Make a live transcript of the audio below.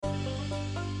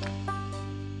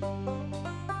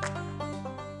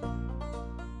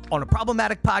On a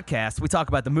Problematic podcast, we talk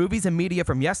about the movies and media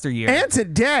from yesteryear and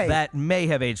today that may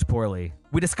have aged poorly.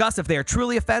 We discuss if they are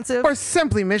truly offensive or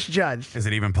simply misjudged. Is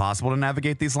it even possible to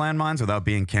navigate these landmines without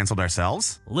being canceled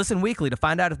ourselves? Listen weekly to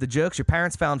find out if the jokes your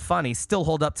parents found funny still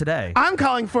hold up today. I'm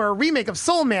calling for a remake of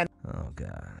Soul Man. Oh,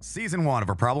 God. Season 1 of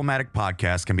our Problematic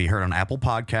podcast can be heard on Apple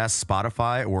Podcasts,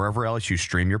 Spotify, or wherever else you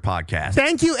stream your podcast.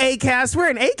 Thank you, Acast. We're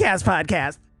an Acast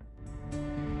podcast.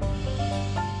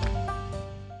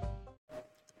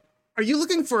 Are you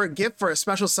looking for a gift for a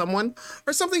special someone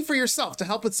or something for yourself to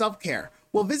help with self-care?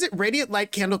 Well, visit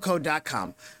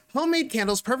RadiantLightCandleCo.com. Homemade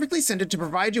candles perfectly scented to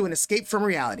provide you an escape from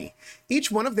reality.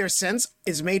 Each one of their scents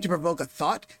is made to provoke a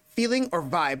thought, feeling, or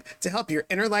vibe to help your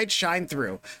inner light shine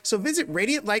through. So visit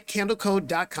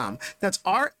RadiantLightCandleCo.com. That's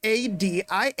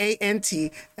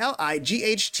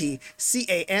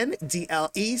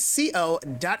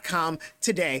RadiantLightCandleCandleCo.com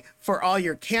today for all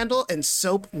your candle and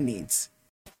soap needs.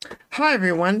 Hi,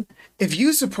 everyone. If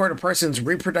you support a person's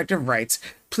reproductive rights,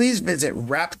 please visit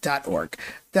WRAP.org.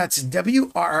 That's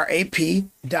WRRAP.org.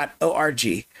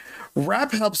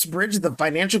 WRAP helps bridge the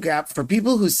financial gap for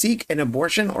people who seek an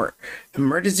abortion or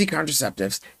emergency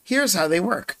contraceptives. Here's how they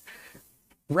work.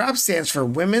 WRAP stands for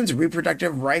Women's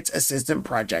Reproductive Rights Assistance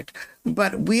Project,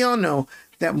 but we all know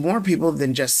that more people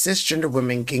than just cisgender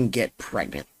women can get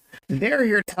pregnant. They're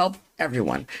here to help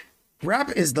everyone.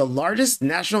 WRAP is the largest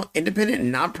national independent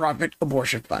nonprofit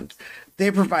abortion fund.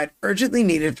 They provide urgently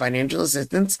needed financial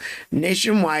assistance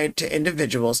nationwide to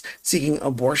individuals seeking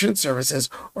abortion services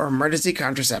or emergency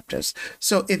contraceptives.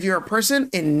 So if you're a person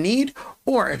in need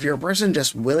or if you're a person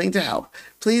just willing to help,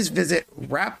 please visit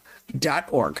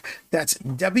WRAP.org. That's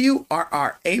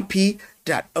WRRAP.org.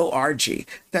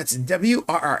 That's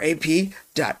WRRAP.org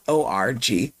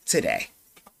today.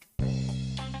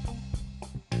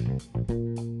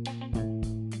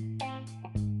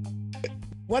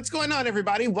 What's going on,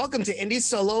 everybody? Welcome to Indie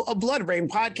Solo, a Blood Rain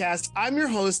podcast. I'm your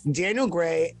host, Daniel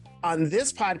Gray. On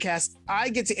this podcast, I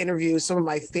get to interview some of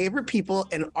my favorite people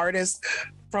and artists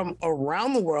from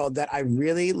around the world that I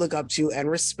really look up to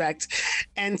and respect.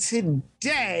 And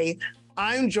today,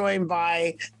 I'm joined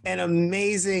by an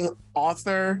amazing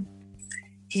author.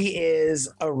 He is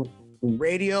a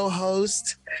radio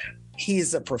host.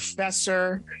 He's a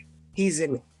professor. He's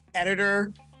an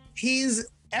editor. He's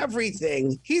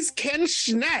everything. He's Ken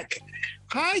Schneck.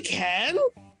 Hi, Ken.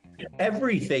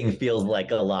 Everything feels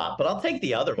like a lot, but I'll take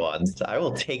the other ones. I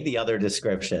will take the other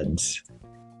descriptions.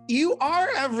 You are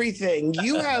everything.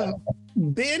 You have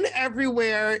been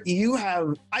everywhere.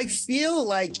 I feel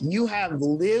like you have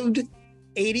lived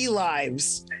 80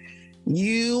 lives.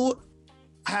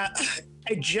 I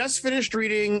just finished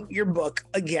reading your book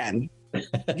again.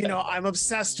 I'm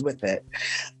obsessed with it.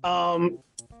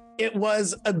 It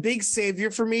was a big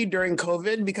savior for me during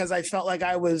COVID because I felt like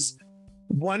I was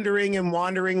wandering and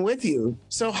wandering with you.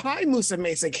 So hi, Musa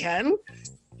Mesa Ken.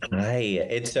 Hi,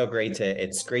 it's great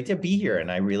to be here,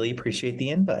 and I really appreciate the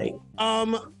invite.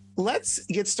 Let's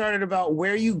get started about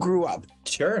where you grew up.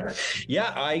 Sure.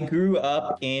 Yeah, I grew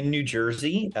up in New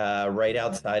Jersey, right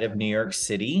outside of New York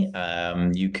City.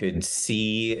 You could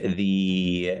see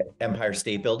the Empire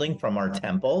State Building from our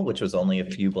temple, which was only a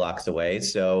few blocks away.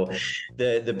 So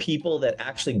the people that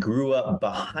actually grew up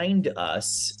behind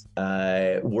us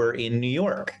were in New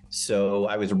York. So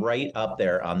I was right up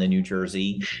there on the New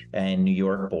Jersey and New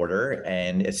York border.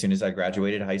 And as soon as I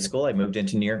graduated high school, I moved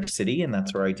into New York City, and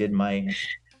that's where I did my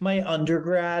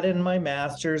undergrad and my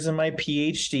master's and my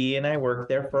PhD, and I worked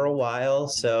there for a while.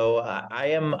 So I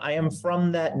am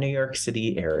from that New York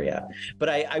City area. But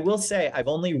I will say I've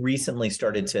only recently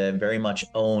started to very much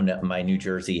own my New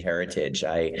Jersey heritage.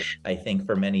 I think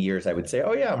for many years I would say,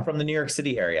 oh yeah, I'm from the New York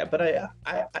City area, but I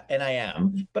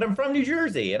am, but I'm from New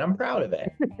Jersey and I'm proud of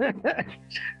it.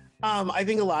 I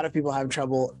think a lot of people have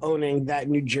trouble owning that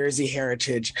New Jersey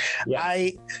heritage. Yeah.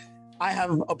 I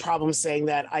have a problem saying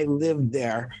that I lived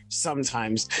there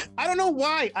sometimes. I don't know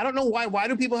why. Why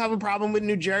do people have a problem with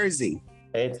New Jersey?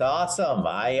 It's awesome.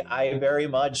 I very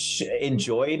much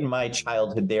enjoyed my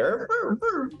childhood there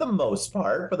for the most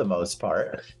part.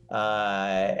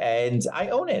 And I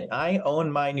own it. I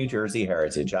own my New Jersey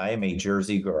heritage. I am a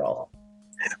Jersey girl.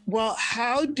 Well,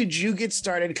 how did you get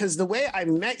started? Because the way I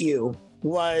met you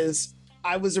was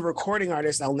I was a recording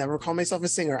artist. I'll never call myself a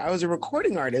singer. I was a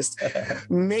recording artist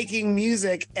making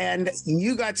music, and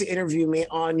you got to interview me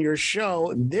on your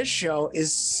show. This show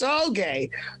is so gay,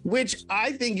 which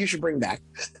I think you should bring back.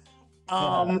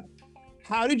 How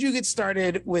did you get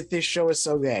started with this show is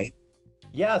so gay?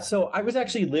 Yeah, so I was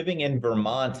actually living in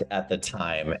Vermont at the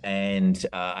time, and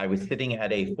I was sitting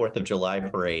at a 4th of July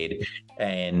parade,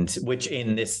 and which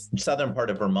in this southern part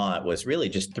of Vermont was really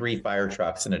just 3 fire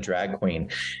trucks and a drag queen.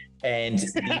 And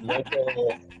the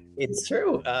local, it's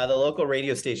true, the local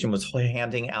radio station was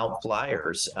handing out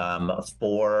flyers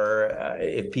for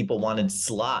if people wanted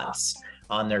slots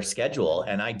on their schedule.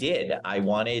 And I did.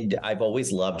 I've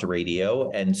always loved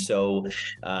radio. And so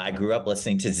I grew up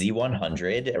listening to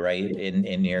Z100, right,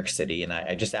 in New York City. And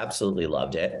I just absolutely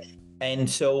loved it. And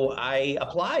so I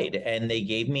applied and they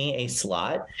gave me a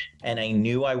slot and I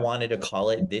knew I wanted to call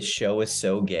it This Show Is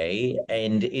So Gay.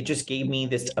 And it just gave me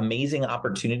this amazing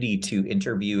opportunity to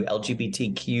interview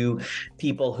LGBTQ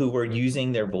people who were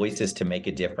using their voices to make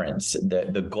a difference.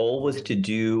 The goal was to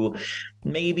do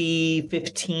maybe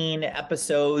 15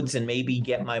 episodes and maybe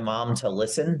get my mom to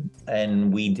listen.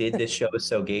 And we did This Show Is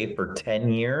So Gay for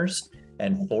 10 years.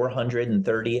 And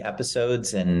 430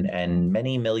 episodes and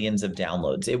many millions of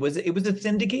downloads. It was a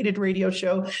syndicated radio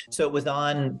show, so it was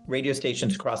on radio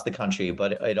stations across the country,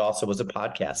 but it also was a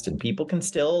podcast, and people can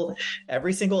still,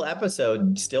 every single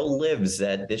episode still lives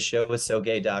at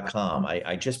thisshowissogay.com.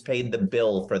 I just paid the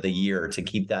bill for the year to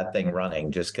keep that thing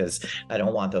running just because I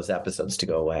don't want those episodes to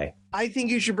go away. I think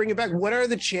you should bring it back. What are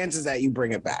the chances that you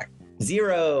bring it back?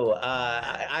 0.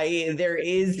 There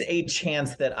is a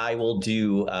chance that I will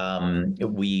do.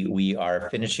 We are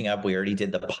finishing up. We already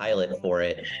did the pilot for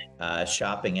it,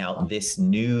 shopping out This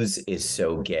News Is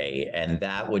So Gay, and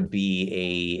that would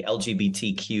be a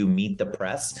LGBTQ Meet the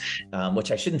Press,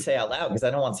 which I shouldn't say out loud because I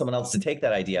don't want someone else to take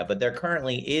that idea. But there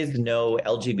currently is no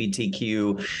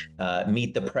LGBTQ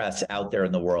Meet the Press out there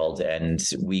in the world, and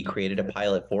we created a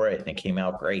pilot for it, and it came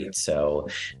out great. So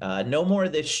no more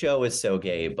This Show Is So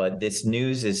Gay, but This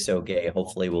News Is So Gay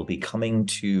hopefully will be coming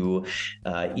to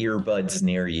earbuds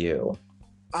near you.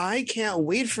 I can't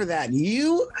wait for that.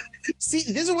 You see,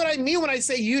 this is what I mean when I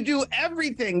say you do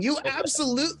everything. You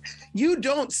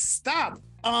don't stop.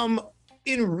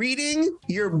 In reading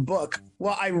your book,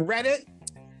 well, I read it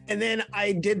and then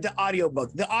I did the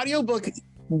audiobook. The audiobook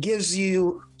gives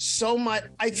you so much.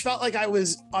 I felt like I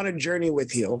was on a journey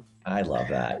with you. I love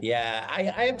that. Yeah, I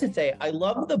have to say, I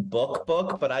love the book,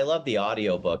 but I love the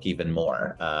audiobook even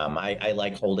more. I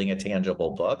like holding a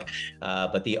tangible book,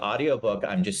 but the audiobook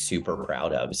I'm just super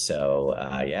proud of. So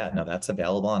yeah, no, that's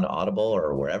available on Audible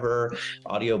or wherever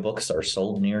audiobooks are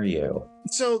sold near you.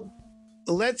 So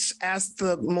let's ask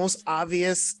the most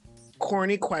obvious,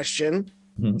 corny question.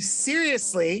 Mm-hmm.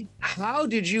 Seriously, how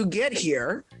did you get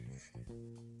here?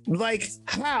 Like,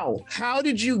 how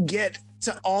did you get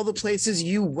to all the places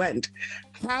you went?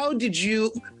 How did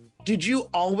you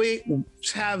always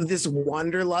have this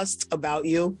wanderlust about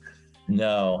you?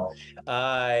 No,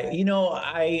 I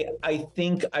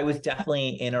think I was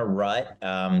definitely in a rut.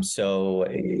 So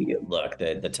look,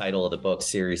 the title of the book,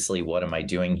 Seriously, What Am I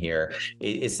Doing Here,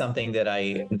 is something that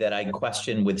I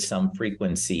question with some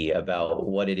frequency about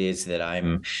what it is that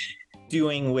I'm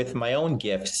doing with my own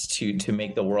gifts to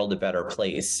make the world a better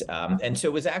place. And so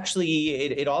it was actually,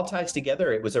 it all ties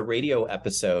together. It was a radio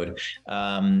episode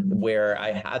where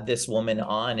I had this woman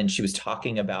on and she was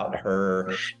talking about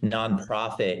her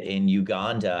nonprofit in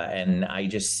Uganda. And I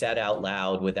just said out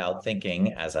loud without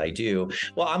thinking, as I do,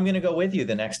 well, I'm going to go with you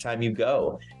the next time you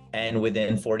go. And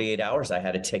within 48 hours, I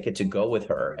had a ticket to go with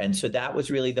her. And so that was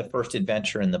really the first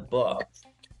adventure in the book.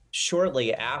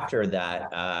 Shortly after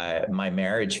that, my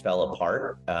marriage fell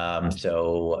apart.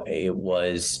 So it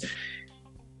was,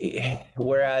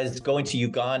 whereas going to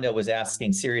Uganda was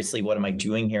asking, seriously, what am I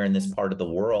doing here in this part of the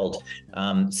world?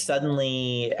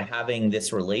 Suddenly having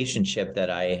this relationship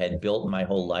that I had built my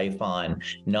whole life on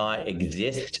not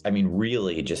exist, I mean,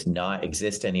 really just not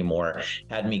exist anymore,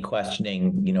 had me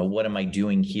questioning, what am I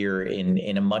doing here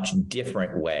in a much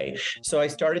different way? So I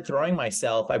started throwing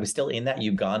myself, I was still in that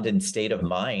Ugandan state of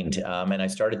mind, and I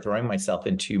started throwing myself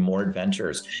into more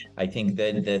adventures. I think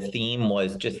that the theme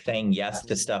was just saying yes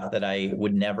to stuff that I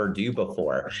would never do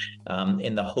before,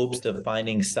 in the hopes of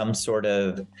finding some sort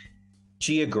of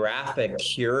geographic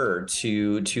cure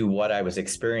to what I was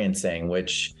experiencing,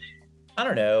 which I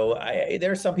don't know.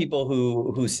 There are some people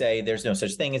who say there's no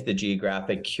such thing as the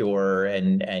geographic cure,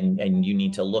 and you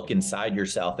need to look inside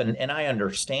yourself, and I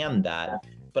understand that.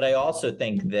 But I also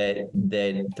think that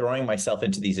throwing myself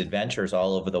into these adventures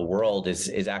all over the world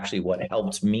is actually what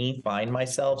helped me find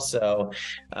myself. So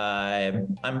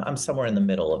I'm somewhere in the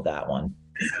middle of that one.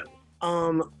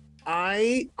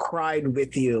 I cried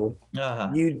with you. Uh-huh.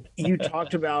 You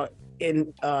talked about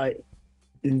in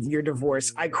your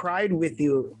divorce. I cried with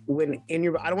you when in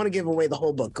your. I don't want to give away the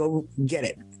whole book. Go get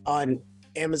it on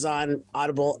Amazon,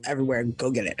 Audible, everywhere.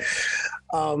 Go get it.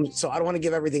 So I don't want to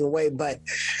give everything away, but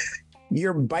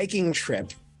your biking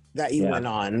trip that you went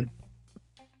on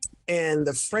and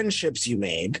the friendships you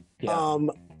made,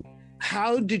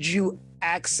 how did you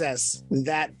access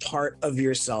that part of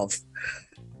yourself?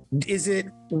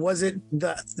 Was it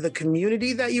the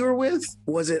community that you were with?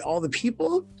 Was it all the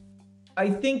people? I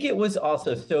think it was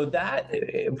also, so that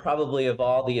probably of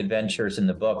all the adventures in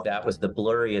the book, that was the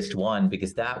blurriest one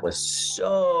because that was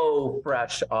so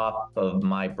fresh off of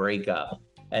my breakup.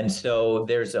 And so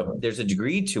there's a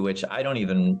degree to which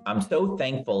I'm so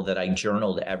thankful that I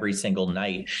journaled every single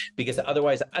night, because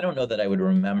otherwise I don't know that I would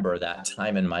remember that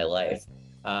time in my life.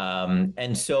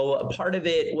 And so a part of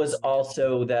it was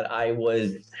also that I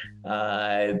was,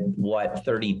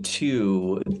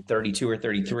 32 or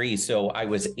 33. So I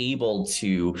was able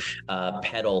to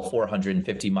pedal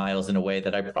 450 miles in a way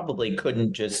that I probably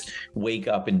couldn't just wake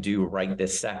up and do right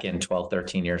this second, 12,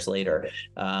 13 years later.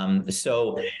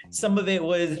 So some of it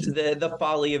was the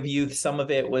folly of youth. Some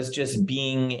of it was just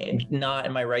being not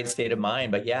in my right state of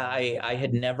mind. But yeah, I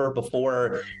had never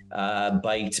before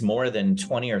biked more than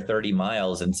 20 or 30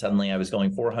 miles. And suddenly I was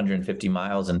going 450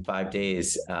 miles in 5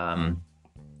 days.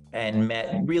 And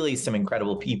met really some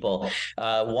incredible people.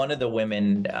 One of the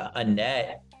women,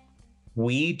 Annette,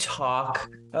 we talk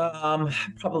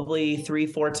probably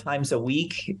 3-4 times a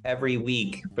week, every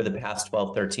week for the past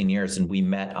 12, 13 years. And we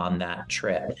met on that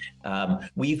trip.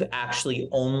 We've actually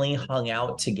only hung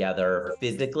out together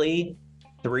physically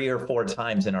 3 or 4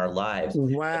 times in our lives.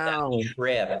 Wow. That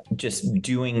trip, just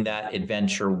doing that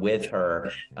adventure with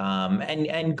her,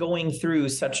 and going through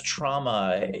such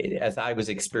trauma as I was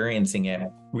experiencing it,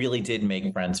 really did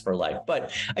make friends for life.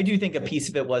 But I do think a piece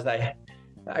of it was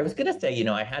I was going to say,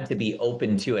 I had to be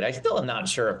open to it. I still am not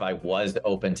sure if I was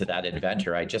open to that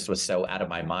adventure. I just was so out of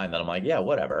my mind that I'm like, yeah,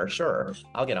 whatever, sure.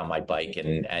 I'll get on my bike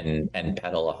and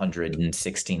pedal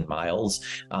 116 miles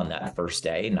on that first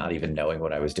day, not even knowing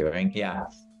what I was doing. Yeah.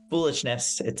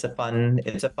 Foolishness. It's a fun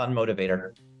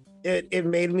motivator. It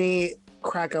made me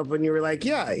crack up when you were like,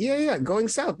 yeah, going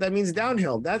south. That means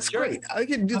downhill. That's great. I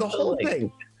could do the whole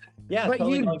thing. Yeah. But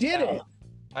totally you did it.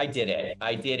 I did it.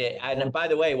 And by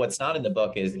the way, what's not in the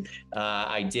book is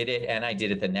I did it, and I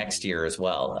did it the next year as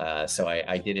well. So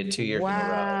I did it 2 years in a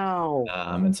row.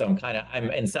 And so I'm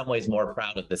in some ways more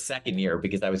proud of the second year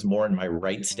because I was more in my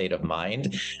right state of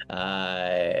mind.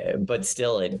 But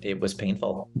still, it was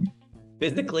painful,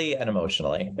 physically and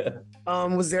emotionally.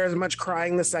 Was there as much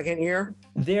crying the second year?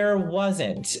 There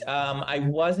wasn't. I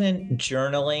wasn't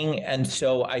journaling, and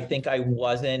so I think I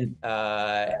wasn't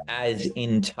as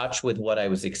in touch with what I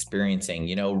was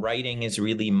experiencing. Writing is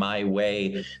really my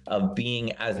way of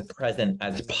being as present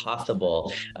as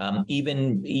possible,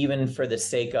 even for the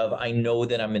sake of, I know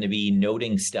that I'm going to be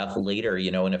noting stuff later,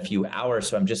 in a few hours,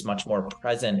 so I'm just much more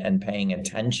present and paying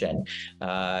attention,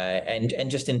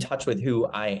 and just in touch with who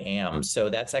I am. So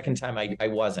that second time I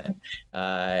wasn't.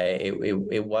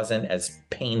 It wasn't as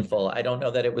painful. I don't know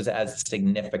that it was as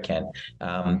significant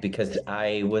because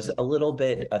I was a little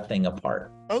bit a thing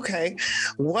apart. Okay.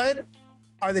 What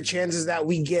are the chances that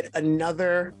we get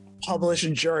another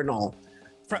published journal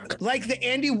like the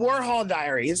Andy Warhol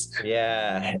diaries?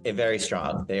 Yeah, very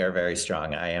strong. They are very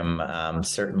strong. I am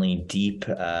certainly deep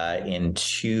in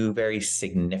 2 very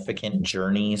significant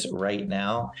journeys right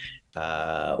now.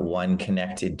 One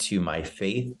connected to my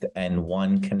faith and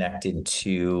one connected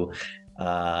to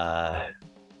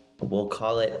we'll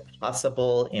call it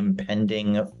possible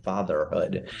impending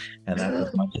fatherhood. And that's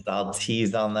as much as I'll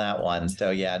tease on that one. So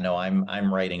yeah, no,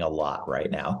 I'm writing a lot right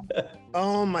now.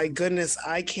 Oh my goodness.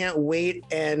 I can't wait.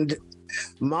 And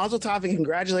Mazel Tov and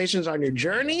congratulations on your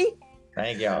journey.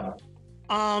 Thank you.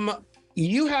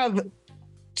 You have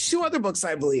 2 other books,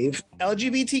 I believe,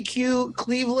 LGBTQ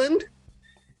Cleveland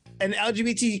and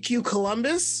LGBTQ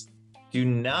Columbus. Do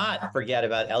not forget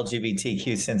about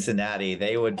LGBTQ Cincinnati.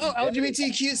 They would. Oh,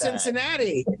 LGBTQ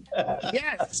Cincinnati.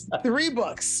 Yes. 3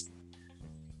 books.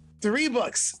 3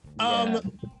 books. Yeah.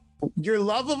 You're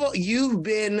lovable. You've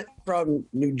been from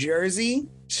New Jersey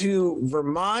to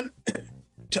Vermont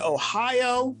to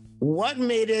Ohio. What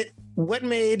made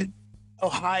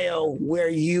Ohio where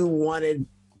you wanted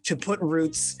to put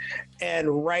roots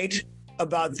and write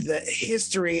about the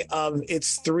history of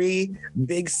its 3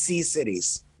 big C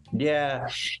cities? Yeah.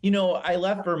 I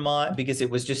left Vermont because it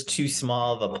was just too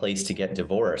small of a place to get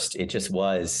divorced. It just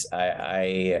was.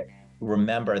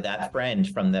 remember that friend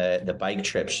from the bike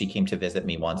trip. She came to visit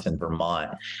me once in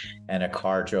Vermont, and a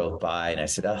car drove by, and I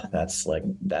said, "Oh,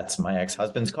 that's my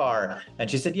ex-husband's car." And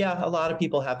she said, "Yeah, a lot of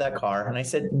people have that car." And I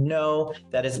said, "No,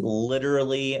 that is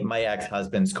literally my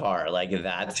ex-husband's car. Like,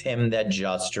 that's him that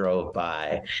just drove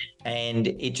by." And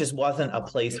it just wasn't a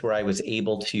place where I was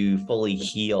able to fully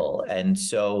heal. And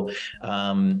so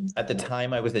at the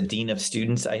time I was a dean of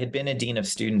students. I had been a dean of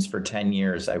students for 10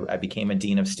 years. I became a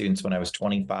dean of students when I was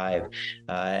 25,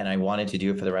 and I wanted to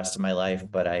do it for the rest of my life,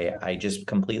 but I just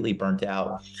completely burnt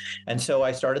out. And so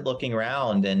I started looking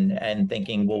around and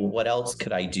thinking, well, what else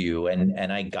could I do?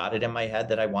 And I got it in my head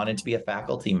that I wanted to be a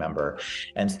faculty member.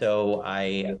 And so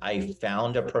I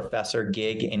found a professor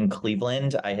gig in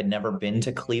Cleveland. I had never been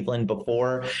to Cleveland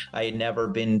before. I had never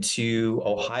been to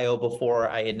Ohio before.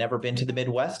 I had never been to the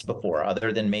Midwest before,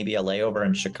 other than maybe a layover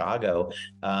in Chicago.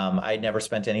 I had never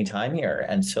spent any time here.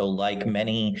 And so, like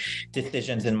many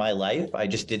decisions in my life, I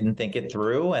just didn't think it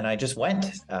through, and I just went.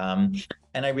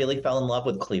 And I really fell in love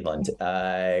with Cleveland.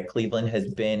 Cleveland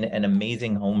has been an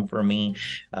amazing home for me.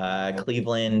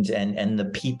 Cleveland and the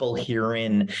people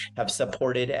herein have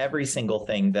supported every single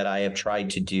thing that I have tried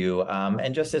to do.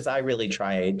 And just as I really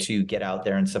try to get out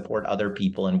there and support other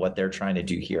people in what they're trying to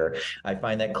do here, I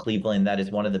find that Cleveland, that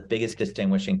is one of the biggest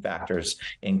distinguishing factors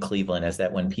in Cleveland, is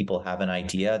that when people have an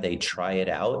idea, they try it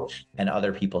out and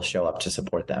other people show up to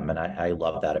support them. And I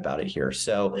love that about it here.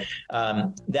 So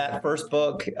that first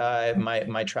book,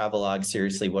 my travelogue,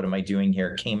 Seriously, What Am I Doing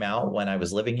Here, came out when I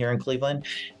was living here in Cleveland.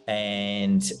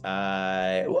 And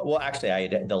well, actually,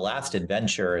 the last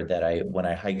adventure that when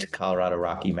I hiked Colorado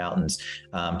Rocky Mountains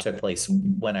took place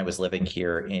when I was living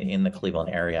here in the Cleveland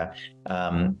area.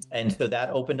 And so that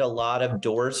opened a lot of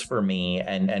doors for me.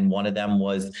 And one of them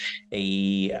was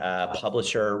a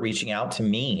publisher reaching out to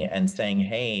me and saying,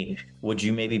 "Hey, would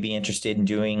you maybe be interested in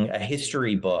doing a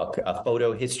history book, a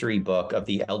photo history book of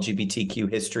the LGBTQ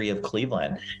history of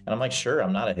Cleveland?" And I'm like, "Sure,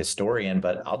 I'm not a historian,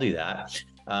 but I'll do that."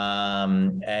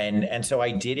 And so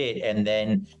I did it, and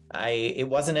then it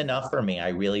wasn't enough for me. I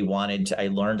really I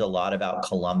learned a lot about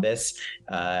Columbus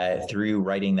through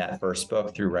writing that first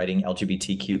book, through writing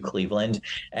LGBTQ Cleveland.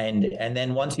 And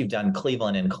then once you've done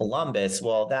Cleveland and Columbus,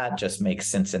 well, that just makes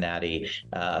Cincinnati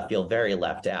feel very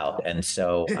left out. And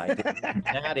so I did the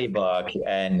Cincinnati book,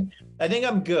 and I think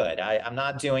I'm good. I'm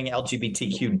not doing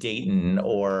LGBTQ Dayton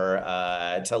or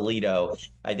Toledo.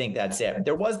 I think that's it.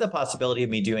 There was the possibility of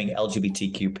me doing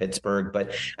LGBTQ Pittsburgh,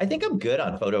 but I think I'm good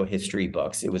on photo history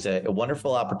books. It was a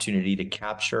wonderful opportunity to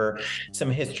capture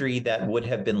some history that would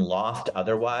have been lost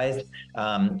otherwise.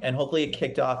 And hopefully it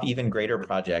kicked off even greater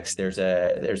projects. There's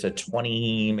a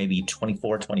 20, maybe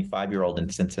 24, 25-year-old in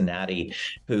Cincinnati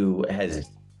who has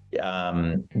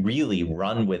really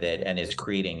run with it and is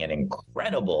creating an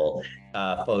incredible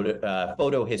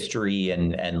photo history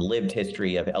and lived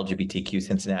history of LGBTQ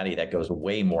Cincinnati that goes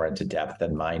way more into depth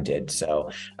than mine did. So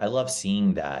I love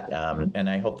seeing that. And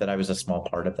I hope that I was a small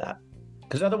part of that,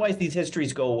 because otherwise these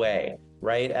histories go away,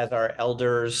 right? As our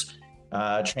elders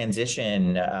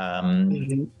transition,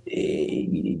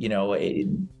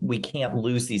 we can't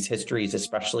lose these histories,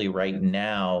 especially right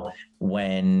now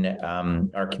when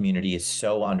our community is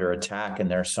so under attack,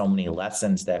 and there are so many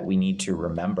lessons that we need to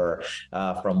remember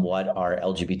from what our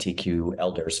LGBTQ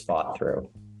elders fought through.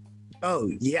 Oh,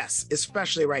 yes,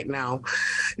 especially right now.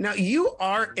 Now, you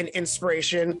are an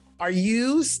inspiration. Are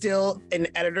you still an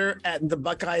editor at the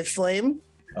Buckeye Flame?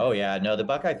 Oh yeah, no, the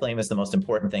Buckeye Flame is the most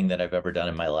important thing that I've ever done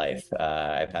in my life.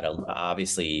 I've had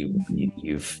obviously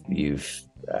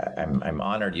I'm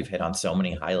honored you've hit on so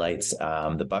many highlights.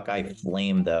 The Buckeye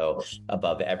Flame, though,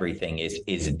 above everything,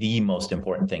 is the most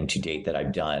important thing to date that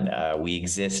I've done. We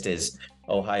exist as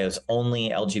Ohio's only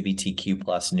LGBTQ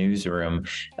plus newsroom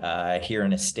here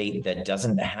in a state that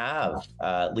doesn't have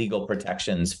legal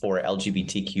protections for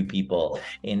LGBTQ people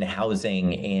in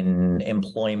housing, in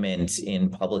employment, in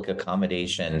public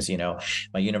accommodations. You know,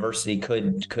 my university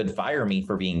could fire me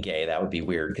for being gay. That would be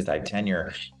weird because I have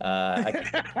tenure. I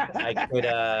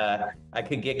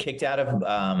could get kicked out of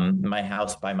my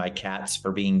house by my cats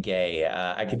for being gay.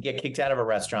 I could get kicked out of a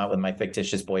restaurant with my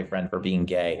fictitious boyfriend for being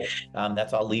gay.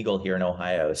 That's all legal here in Ohio.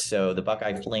 So the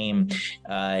Buckeye Flame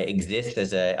exists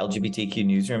as a LGBTQ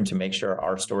newsroom to make sure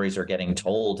our stories are getting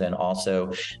told, and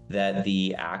also that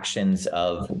the actions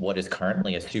of what is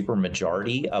currently a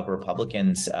supermajority of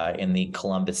Republicans in the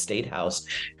Columbus State House,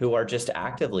 who are just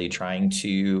actively trying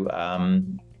to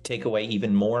take away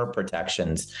even more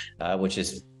protections, which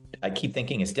is I keep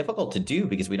thinking is difficult to do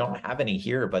because we don't have any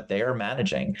here, but they are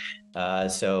managing.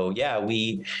 So yeah,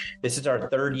 this is our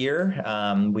third year.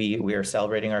 We are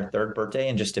celebrating our third birthday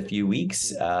in just a few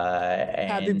weeks.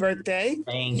 Happy birthday.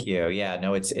 Thank you. Yeah,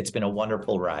 no, it's been a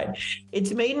wonderful ride.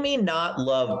 It's made me not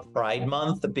love Pride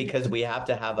Month because we have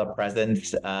to have a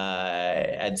presence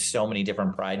at so many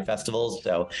different Pride festivals.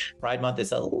 So Pride Month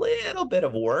is a little bit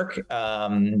of work.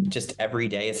 Just every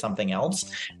day is something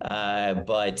else.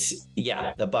 But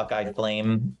yeah, the Buckeye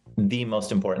Flame, the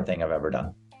most important thing I've ever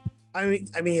done.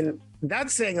 I mean,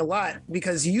 that's saying a lot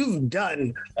because you've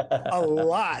done a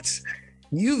lot.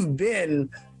 You've been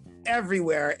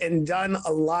everywhere and done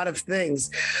a lot of things.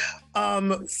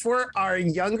 For our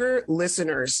younger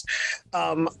listeners,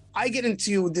 I get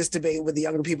into this debate with the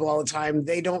younger people all the time.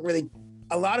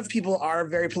 A lot of people are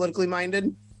very politically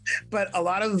minded, but a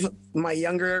lot of my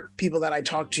younger people that I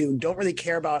talk to don't really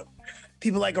care about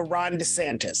people like a Ron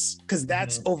DeSantis because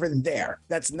that's over there.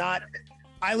 That's not.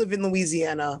 I live in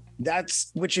Louisiana,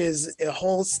 which is a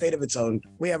whole state of its own.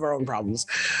 We have our own problems,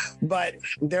 but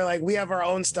they're like, we have our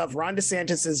own stuff. Ron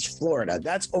DeSantis is Florida.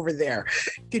 That's over there.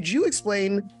 Could you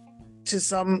explain to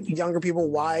some younger people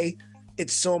why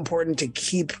it's so important to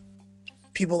keep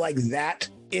people like that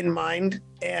in mind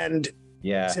and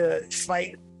to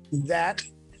fight that?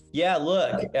 Yeah,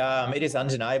 look, it is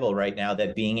undeniable right now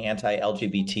that being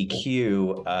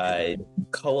anti-LGBTQ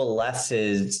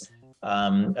coalesces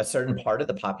a certain part of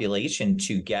the population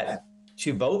to get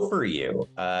to vote for you.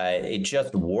 It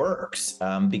just works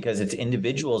because it's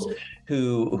individuals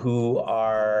who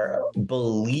are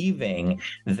believing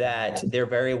that their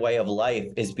very way of life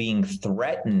is being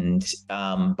threatened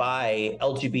by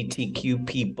LGBTQ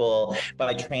people,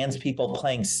 by trans people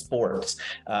playing sports,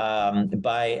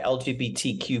 by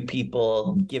LGBTQ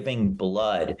people giving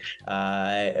blood,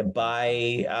 by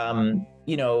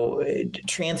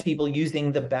trans people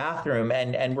using the bathroom.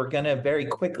 And we're going to very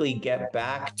quickly get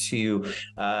back to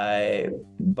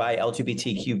by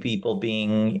LGBTQ people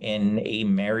being in a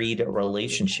married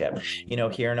relationship.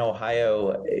 Here in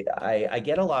Ohio, I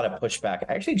get a lot of pushback.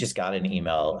 I actually just got an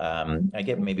email. I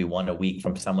get maybe one a week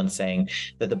from someone saying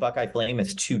that the Buckeye Flame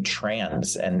is too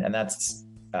trans. And that's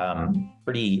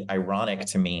pretty ironic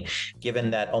to me, given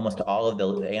that almost all of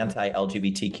the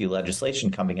anti-LGBTQ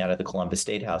legislation coming out of the Columbus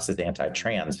State House is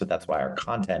anti-trans. So that's why our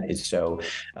content is so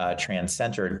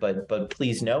trans-centered. But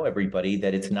please know, everybody,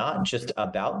 that it's not just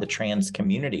about the trans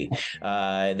community.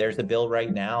 There's a bill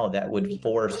right now that would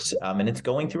force, and it's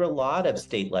going through a lot of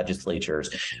state legislatures.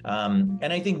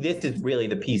 And I think this is really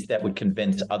the piece that would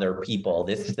convince other people.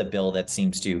 This is the bill that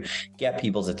seems to get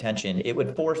people's attention. It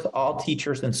would force all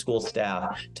teachers and school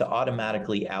staff to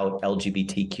automatically out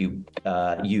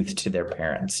LGBTQ youth to their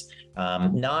parents.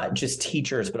 Not just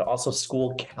teachers, but also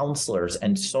school counselors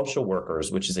and social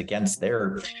workers, which is against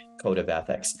their code of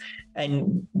ethics.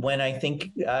 And when I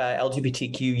think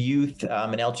LGBTQ youth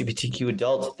and LGBTQ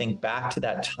adults think back to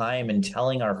that time and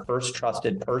telling our first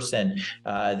trusted person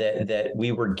that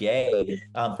we were gay,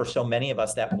 for so many of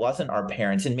us, that wasn't our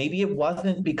parents. And maybe it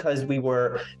wasn't because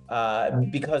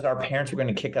because our parents were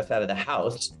going to kick us out of the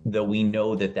house, though we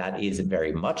know that that is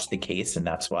very much the case. And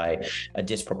that's why a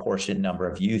disproportionate number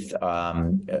of youth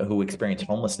who experience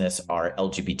homelessness are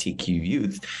LGBTQ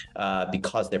youth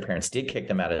because their parents did kick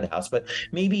them out of the house. But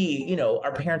maybe,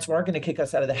 our parents weren't going to kick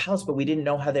us out of the house, but we didn't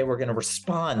know how they were going to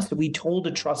respond. So we told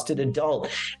a trusted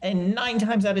adult. And 9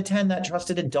 times out of 10, that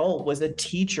trusted adult was a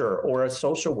teacher or a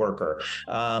social worker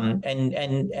and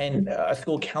a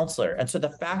school counselor. And so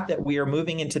the fact that we are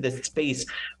moving into this space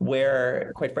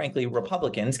where, quite frankly,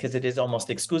 Republicans, because it is almost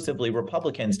exclusively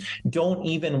Republicans, don't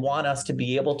even want us to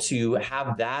be able to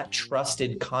have that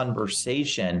trusted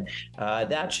conversation,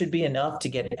 that should be enough to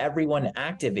get everyone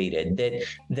activated,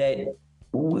 that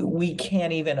we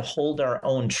can't even hold our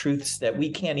own truths, that we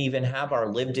can't even have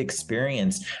our lived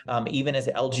experience, even as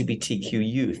LGBTQ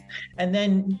youth. And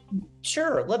then,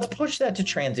 sure, let's push that to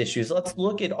trans issues. Let's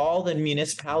look at all the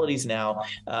municipalities now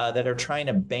that are trying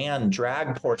to ban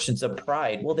drag portions of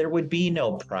Pride. Well, there would be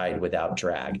no Pride without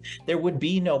drag. There would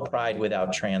be no Pride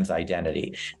without trans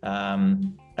identity.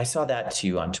 I saw that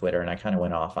too on Twitter, and I kind of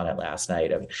went off on it last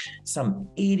night of some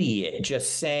idiot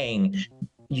just saying,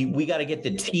 we got to get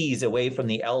the T's away from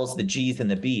the L's, the G's,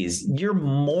 and the B's. You're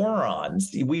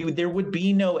morons. There would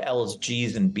be no L's,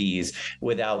 G's, and B's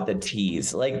without the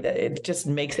T's. Like, it just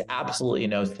makes absolutely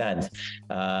no sense.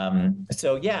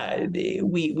 So yeah,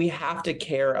 we have to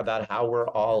care about how we're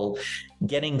all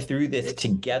getting through this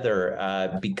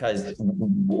together because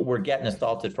we're getting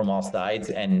assaulted from all sides,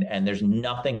 and there's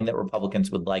nothing that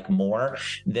Republicans would like more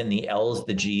than the L's,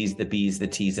 the G's, the B's, the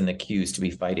T's, and the Q's to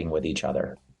be fighting with each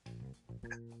other.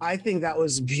 I think that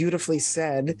was beautifully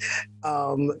said.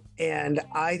 And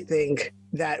I think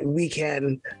that we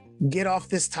can get off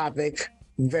this topic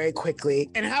very quickly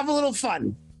and have a little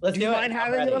fun. Let's Do you do it. mind I'm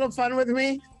having a ready. little fun with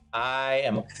me? I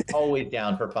am always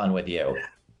down for fun with you.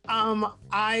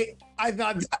 I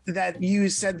thought that you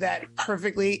said that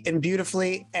perfectly and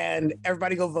beautifully, and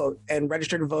everybody go vote and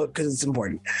register to vote because it's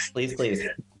important. Please, please.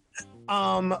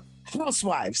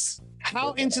 Housewives.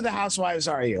 How into the Housewives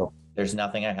are you? There's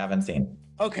nothing I haven't seen.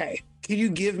 Okay. Can you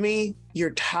give me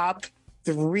your top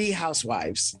 3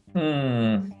 Housewives?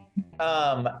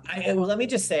 Let me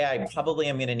just say, I probably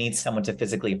am going to need someone to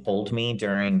physically hold me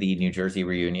during the New Jersey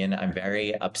reunion. I'm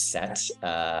very upset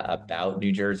about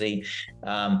New Jersey.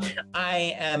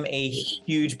 I am a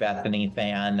huge Bethany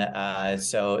fan,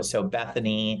 so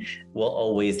Bethany will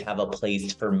always have a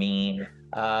place for me.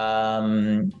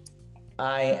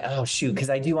 Because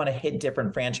I do want to hit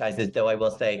different franchises, though I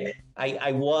will say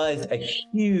I was a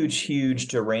huge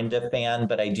Dorinda fan,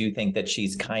 but I do think that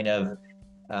she's kind of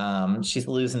she's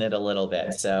losing it a little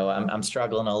bit. So I'm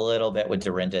struggling a little bit with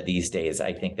Dorinda these days.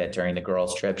 I think that during the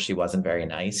girls' trip, she wasn't very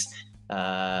nice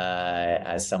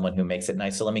as someone who makes it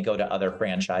nice. So let me go to other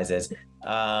franchises.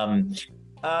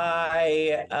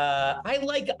 I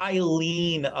like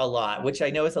Eileen a lot, which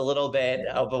I know is a little bit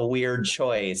of a weird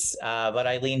choice, but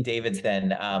Eileen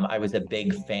Davidson, I was a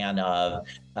big fan of.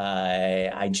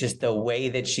 I just the way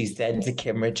that she said to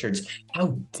Kim Richards,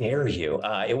 "How dare you?"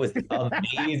 It was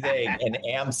amazing in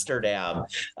Amsterdam.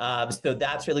 So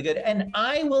that's really good. And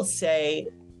I will say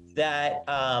that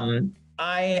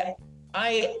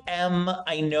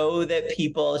I know that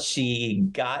she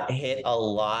got hit a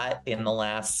lot in the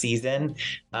last season,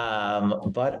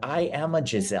 but I am a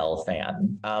Giselle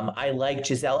fan. I like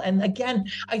Giselle. And again,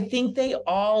 I think they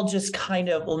all just kind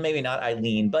of, well, maybe not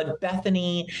Eileen, but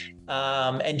Bethany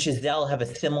and Giselle have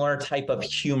a similar type of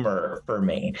humor for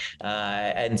me.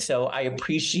 And so I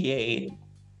appreciate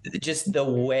just the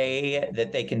way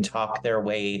that they can talk their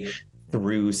way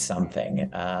through something.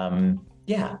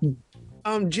 Yeah.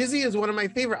 Jizzy is one of my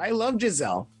favorite. I love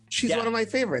Giselle. She's one of my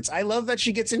favorites. I love that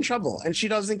she gets in trouble and she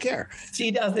doesn't care.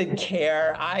 She doesn't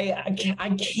care. I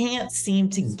can't seem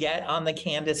to get on the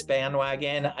Candace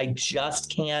bandwagon. I just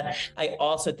can't. I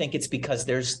also think it's because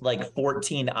there's like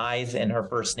 14 I's in her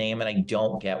first name, and I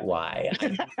don't get why.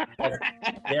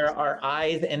 There are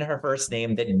I's in her first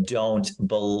name that don't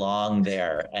belong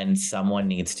there, and someone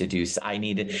needs to do. I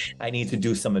need to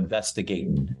do some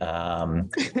investigating. I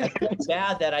feel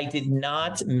bad that I did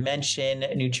not mention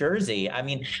New Jersey. I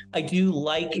mean, I do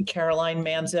like Caroline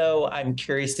Manzo. I'm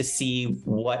curious to see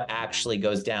what actually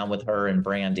goes down with her and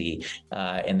Brandy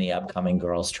in the upcoming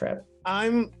girls' trip.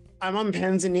 I'm on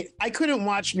pens and I couldn't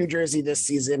watch New Jersey this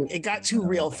season. It got too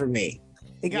real for me.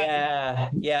 I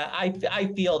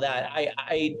feel that.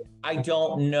 I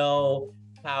don't know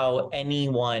how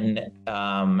anyone,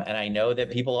 and I know that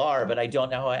people are, but I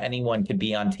don't know how anyone could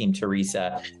be on Team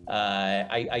Teresa.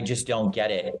 I just don't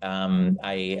get it.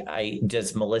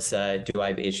 Does Melissa, do I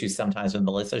have issues sometimes with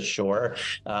Melissa? Sure.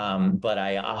 But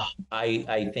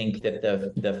I think that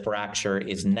the fracture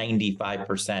is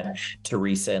 95%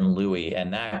 Teresa and Louis,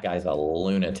 and that guy's a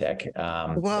lunatic.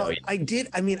 I'm sorry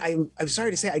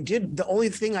to say, the only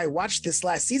thing I watched this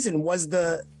last season was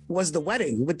the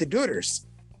wedding with the daughters.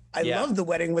 I love the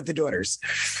wedding with the daughters.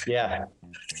 Yeah.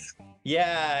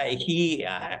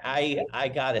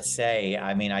 I gotta say,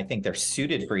 I mean, I think they're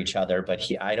suited for each other, but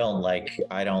I don't like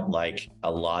a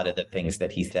lot of the things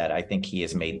that he said. I think he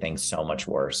has made things so much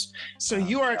worse. So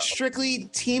you are strictly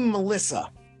Team Melissa.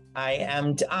 I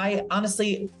am. I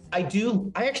actually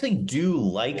do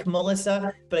like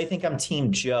Melissa, but I think I'm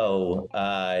Team Joe.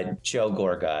 Joe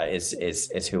Gorga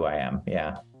is who I am.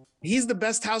 Yeah. He's the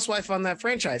best housewife on that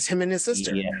franchise, him and his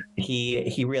sister. Yeah,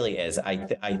 he really is. I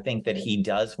think that he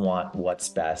does want what's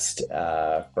best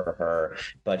for her,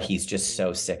 but he's just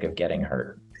so sick of getting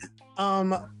hurt.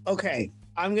 Okay,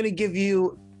 I'm going to give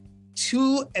you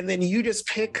 2, and then you just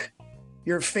pick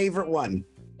your favorite one.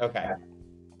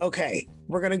 Okay,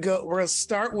 we're going to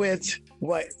start with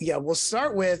we'll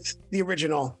start with the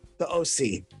original, the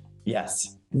OC.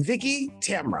 Yes. Vicky,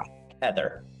 Tamra.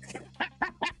 Heather.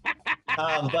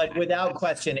 But without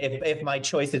question, if my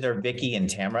choices are Vicky and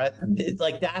Tamra,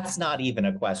 like that's not even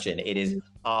a question. It is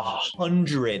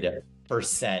 100%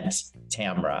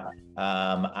 Tamra.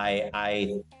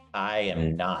 I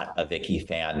am not a Vicky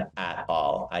fan at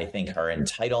all. I think her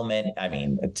entitlement, I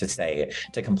mean,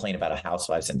 to complain about a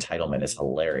housewife's entitlement is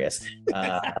hilarious.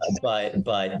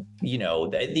 But you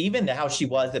know, even how she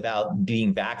was about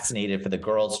being vaccinated for the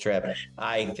girls trip,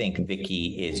 I think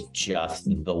Vicky is just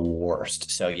the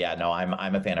worst. So yeah, no,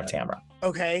 I'm a fan of Tamra.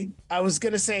 Okay, I was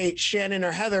gonna say Shannon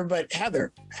or Heather, but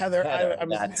Heather,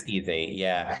 that's easy.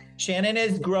 Yeah, Shannon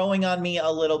is growing on me a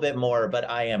little bit more, but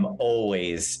I am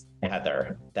always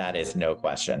Heather. That is no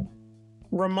question.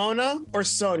 Ramona or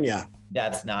Sonia?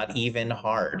 That's not even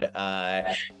hard.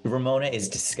 Ramona is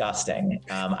disgusting.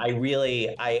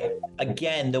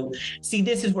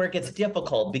 This is where it gets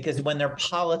difficult because when their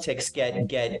politics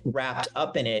get wrapped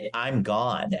up in it, I'm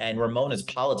gone. And Ramona's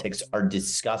politics are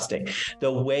disgusting.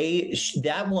 The way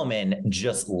that woman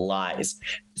just lies.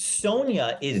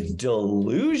 Sonia is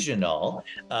delusional,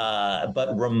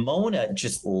 but Ramona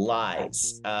just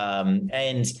lies.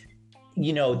 And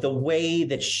you know, the way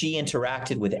that she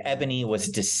interacted with Ebony was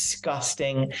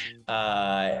disgusting.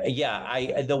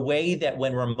 The way that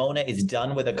when Ramona is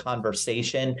done with a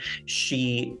conversation,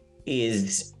 she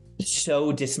is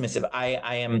so dismissive.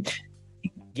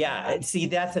 See,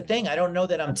 that's the thing. I don't know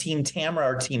that I'm Team Tamra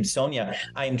or Team Sonia.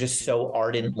 I am just so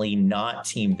ardently not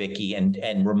Team Vicky,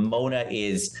 and Ramona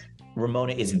is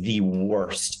the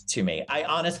worst to me. I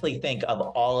honestly think of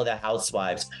all of the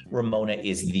housewives, Ramona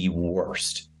is the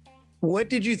worst. What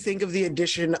did you think of the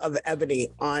addition of Ebony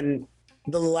on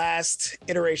the last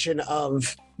iteration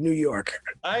of New York?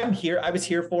 I was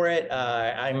here for it.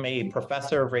 I'm a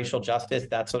professor of racial justice.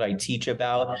 That's what I teach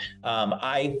about.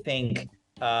 I think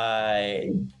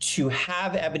to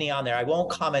have Ebony on there, I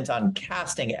won't comment on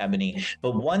casting Ebony,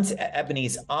 but once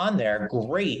Ebony's on there,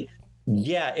 great.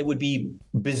 Yeah, it would be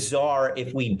bizarre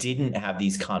if we didn't have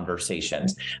these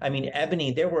conversations. I mean,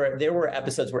 Ebony, there were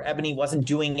episodes where Ebony wasn't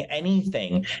doing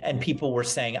anything and people were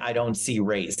saying, I don't see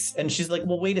race. And she's like,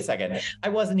 well, wait a second. I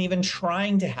wasn't even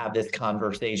trying to have this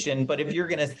conversation. But if you're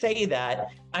going to say that,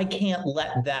 I can't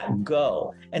let that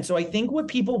go. And so I think what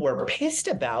people were pissed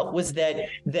about was that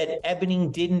Ebony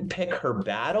didn't pick her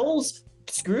battles.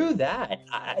 Screw that.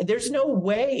 There's no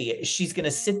way she's going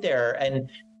to sit there and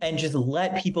just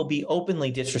let people be openly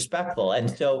disrespectful.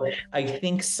 And so I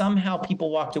think somehow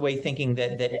people walked away thinking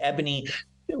that Ebony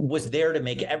was there to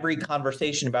make every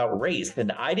conversation about race.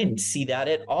 And I didn't see that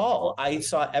at all. I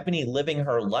saw Ebony living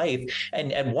her life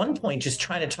and at one point just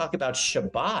trying to talk about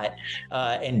Shabbat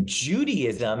and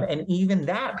Judaism. And even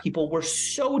that, people were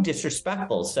so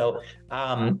disrespectful. So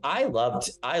I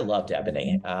loved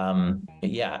Ebony.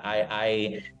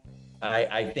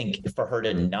 I think for her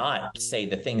to not say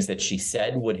the things that she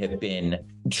said would have been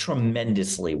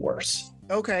tremendously worse.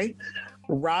 Okay.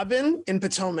 Robin in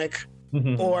Potomac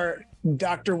or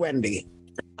Dr. Wendy?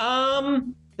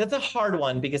 That's a hard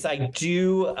one because I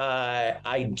do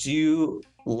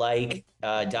like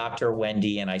Dr.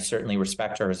 Wendy, and I certainly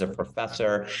respect her as a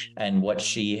professor and what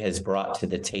she has brought to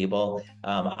the table.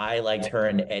 I liked her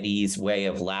and Eddie's way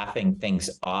of laughing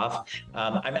things off.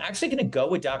 I'm actually going to go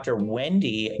with Dr.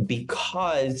 Wendy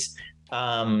because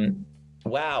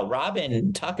wow,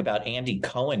 Robin, talk about Andy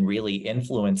Cohen really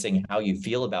influencing how you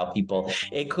feel about people.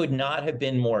 It could not have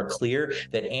been more clear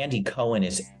that Andy Cohen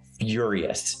is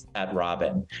furious at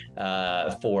Robin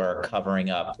for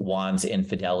covering up Juan's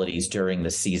infidelities during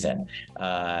the season.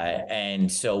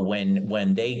 And so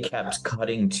when they kept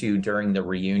cutting to during the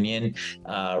reunion,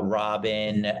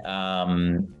 Robin's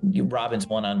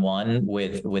one-on-one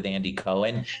with Andy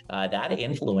Cohen, that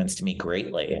influenced me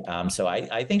greatly. So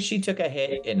I think she took a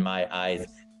hit in my eyes.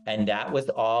 And that was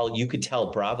all you could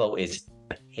tell. Bravo is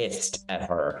pissed at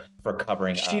her for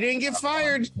covering up. She didn't get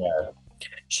fired.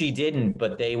 She didn't,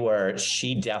 but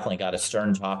she definitely got a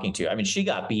stern talking to. I mean, she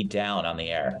got beat down on the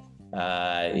air.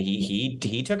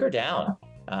 He took her down.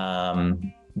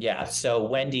 So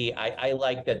Wendy, I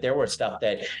like that there was stuff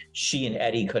that she and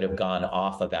Eddie could have gone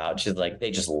off about. She's like,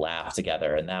 they just laughed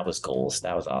together, and that was cool.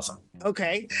 That was awesome.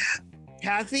 Okay.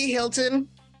 Kathy Hilton,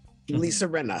 Lisa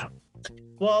Rinna.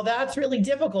 Well, that's really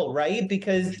difficult, right?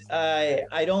 Because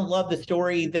I don't love the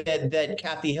story that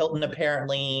Kathy Hilton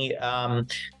apparently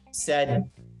said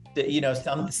that, you know,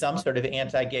 some sort of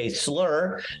anti-gay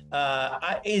slur.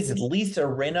 Is Lisa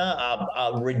Rinna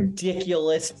a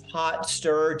ridiculous pot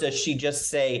stir? Does she just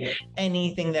say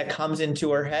anything that comes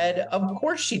into her head? Of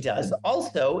course she does.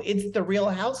 Also, it's the Real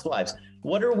Housewives.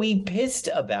 What are we pissed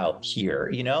about here?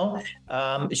 You know,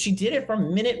 she did it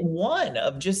from minute one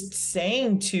of just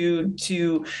saying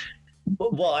to.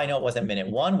 Well, I know it wasn't minute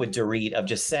one with Dorit of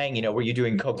just saying, you know, were you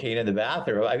doing cocaine in the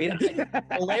bathroom? I mean,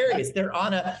 hilarious.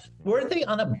 Weren't they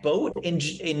on a boat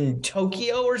in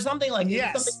Tokyo or something like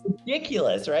yes. Something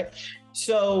ridiculous, right?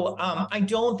 So I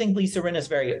don't think Lisa Rinna is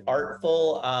very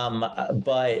artful,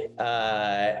 but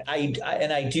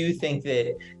I do think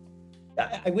that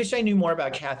I wish I knew more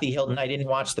about Kathy Hilton. I didn't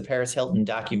watch the Paris Hilton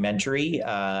documentary,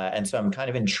 and so I'm kind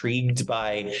of intrigued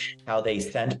by how they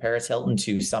sent Paris Hilton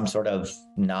to some sort of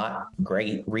not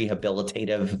great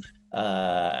rehabilitative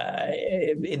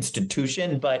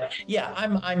institution. But yeah,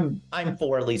 I'm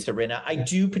for Lisa Rinna. I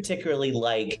do particularly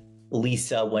like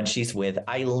Lisa when she's with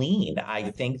Eileen.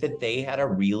 I think that they had a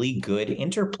really good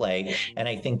interplay, and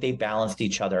I think they balanced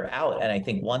each other out. And I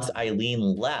think once Eileen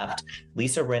left,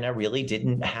 Lisa Rinna really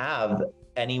didn't have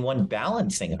anyone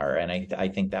balancing her, and I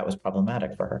think that was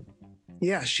problematic for her.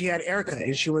 Yeah, she had Erica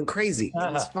and she went crazy.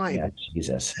 It was fine. Yeah,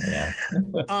 Jesus. Yeah.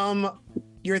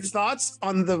 Your thoughts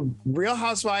on the Real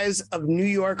Housewives of New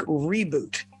York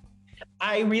reboot?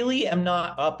 I really am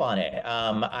not up on it.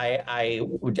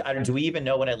 Do we even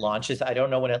know when it launches? I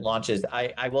don't know when it launches.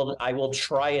 I will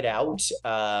try it out.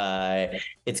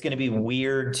 It's going to be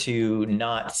weird to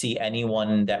not see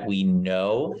anyone that we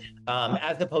know,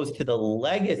 as opposed to the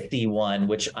Legacy one,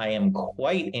 which I am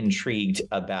quite intrigued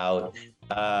about.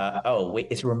 Oh wait,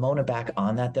 is Ramona back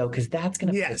on that though? Because that's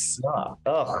going to piss me off.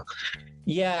 Ugh.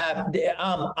 Yeah.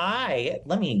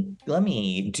 Let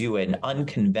me do an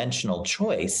unconventional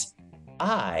choice.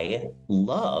 I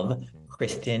love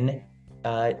Kristen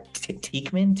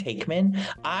Takeman.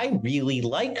 I really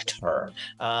liked her.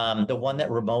 The one that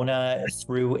Ramona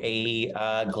threw a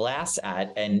glass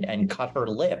at and cut her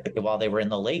lip while they were in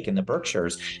the lake in the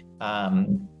Berkshires.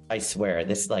 I swear,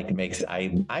 this makes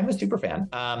I'm a super fan.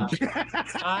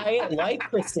 I like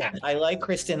Kristen. I like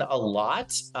Kristen a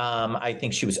lot. I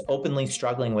think she was openly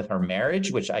struggling with her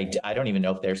marriage, which I don't even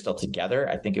know if they're still together.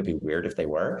 I think it'd be weird if they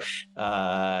were.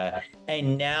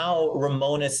 And now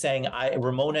Ramona's saying,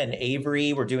 Ramona and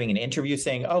Avery were doing an interview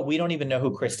saying, "Oh, we don't even know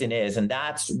who Kristen is," and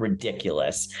that's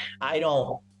ridiculous.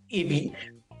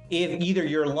 If either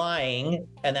you're lying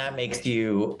and that makes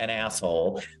you an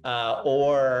asshole,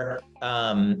 or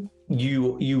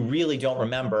you really don't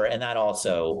remember, and that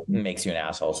also makes you an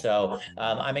asshole. So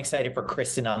I'm excited for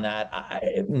Kristen on that.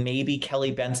 Maybe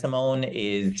Kelly Ben-Simone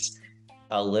is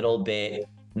a little bit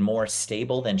more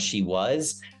stable than she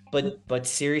was, but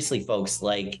seriously, folks,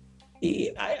 I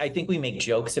think we make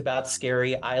jokes about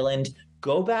Scary Island.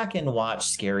 Go back and watch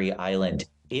Scary Island.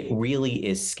 It really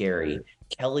is scary.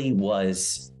 Kelly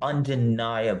was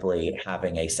undeniably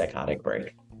having a psychotic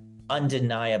break.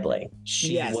 Undeniably.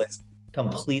 She was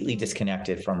completely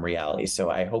disconnected from reality. So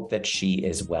I hope that she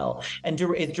is well. And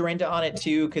is Dorinda on it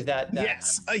too? Because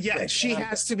she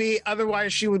has to be.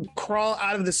 Otherwise, she would crawl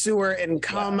out of the sewer and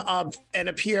come up and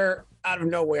appear out of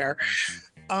nowhere.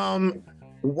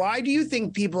 Why do you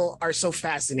think people are so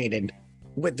fascinated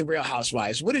with the Real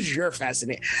Housewives? What is your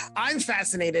fascination? I'm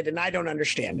fascinated and I don't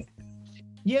understand it.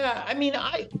 Yeah, I mean,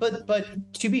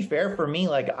 but to be fair for me,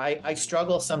 I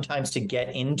struggle sometimes to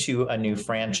get into a new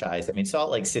franchise. I mean, Salt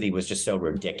Lake City was just so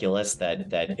ridiculous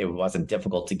that it wasn't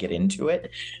difficult to get into it.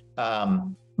 At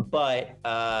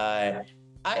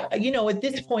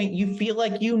this point, you feel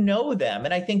like you know them,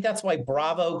 and I think that's why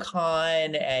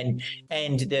BravoCon and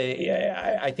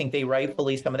I think they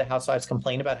rightfully, some of the housewives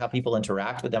complain about how people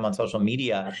interact with them on social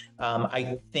media.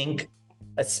 I think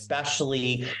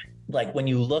especially when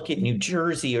you look at New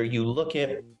Jersey or you look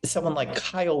at someone like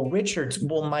Kyle Richards,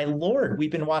 well, my Lord,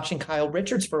 we've been watching Kyle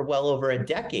Richards for well over a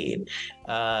decade.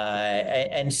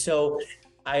 And so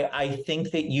I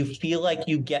think that you feel like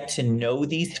you get to know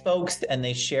these folks and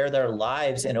they share their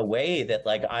lives in a way that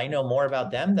I know more about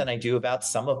them than I do about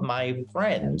some of my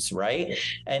friends. Right.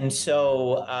 And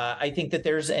so I think that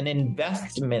there's an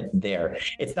investment there.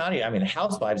 It's not,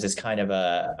 Housewives is kind of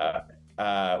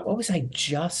what was I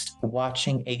just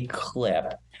watching a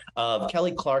clip of?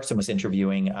 Kelly Clarkson was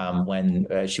interviewing when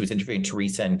she was interviewing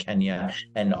Teresa and Kenya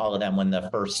and all of them when the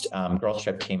first Girls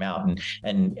Trip came out,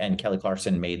 and Kelly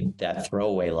Clarkson made that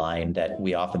throwaway line that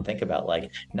we often think about,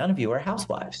 none of you are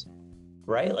housewives.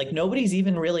 Right? Nobody's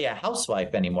even really a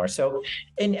housewife anymore. So,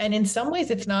 and in some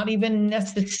ways, it's not even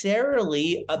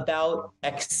necessarily about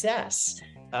excess.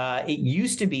 It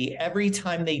used to be every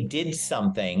time they did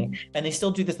something, and they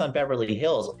still do this on Beverly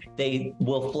Hills, they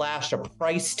will flash a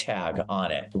price tag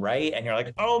on it, right? And you're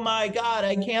like, oh my God,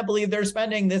 I can't believe they're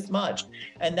spending this much.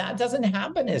 And that doesn't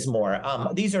happen as more.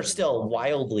 These are still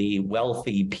wildly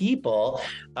wealthy people,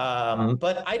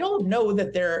 but I don't know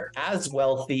that they're as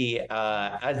wealthy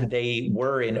as they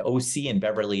were in OC and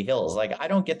Beverly Hills. I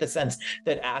don't get the sense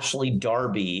that Ashley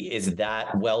Darby is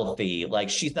that wealthy.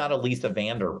 She's not a Lisa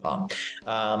Vanderpump.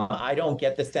 I don't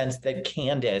get the sense that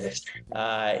Candace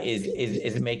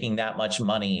is making that much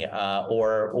money,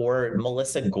 or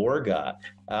Melissa Gorga,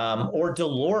 or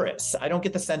Dolores. I don't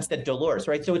get the sense that Dolores,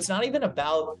 right? So it's not even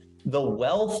about the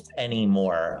wealth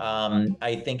anymore.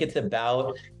 I think it's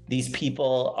about these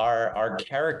people are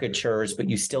caricatures, but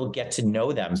you still get to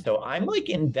know them. So I'm like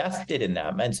invested in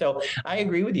them. And so I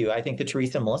agree with you. I think the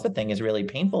Teresa and Melissa thing is really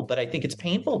painful, but I think it's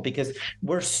painful because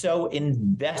we're so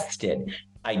invested.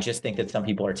 I just think that some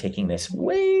people are taking this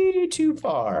way too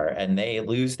far and they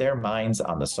lose their minds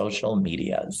on the social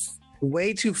medias.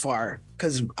 Way too far,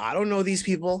 because I don't know these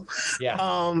people.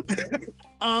 Yeah.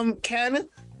 Ken,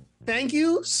 thank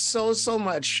you so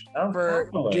much for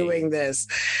doing this.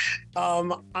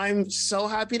 I'm so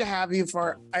happy to have you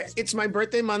it's my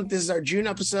birthday month. This is our June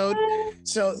episode.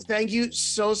 So thank you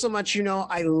so much. You know,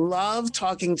 I love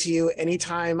talking to you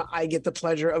anytime I get the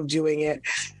pleasure of doing it.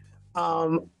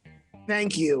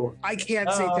 Thank you. I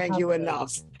can't say thank you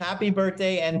enough. Happy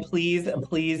birthday. And please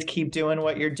keep doing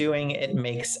what you're doing. It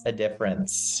makes a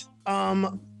difference.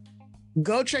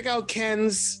 Go check out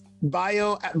Ken's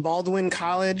bio at Baldwin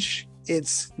College.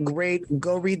 It's great.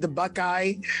 Go read the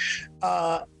Buckeye.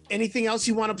 Anything else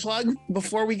you want to plug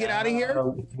before we get out of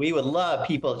here? We would love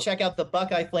people. Check out the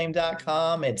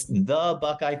BuckeyeFlame.com. It's the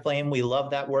Buckeye Flame. We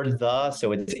love that word, the,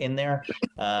 so it's in there.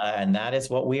 And that is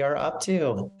what we are up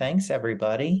to. Thanks,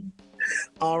 everybody.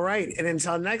 All right. And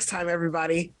until next time,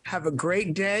 everybody, have a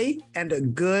great day and a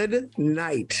good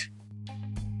night.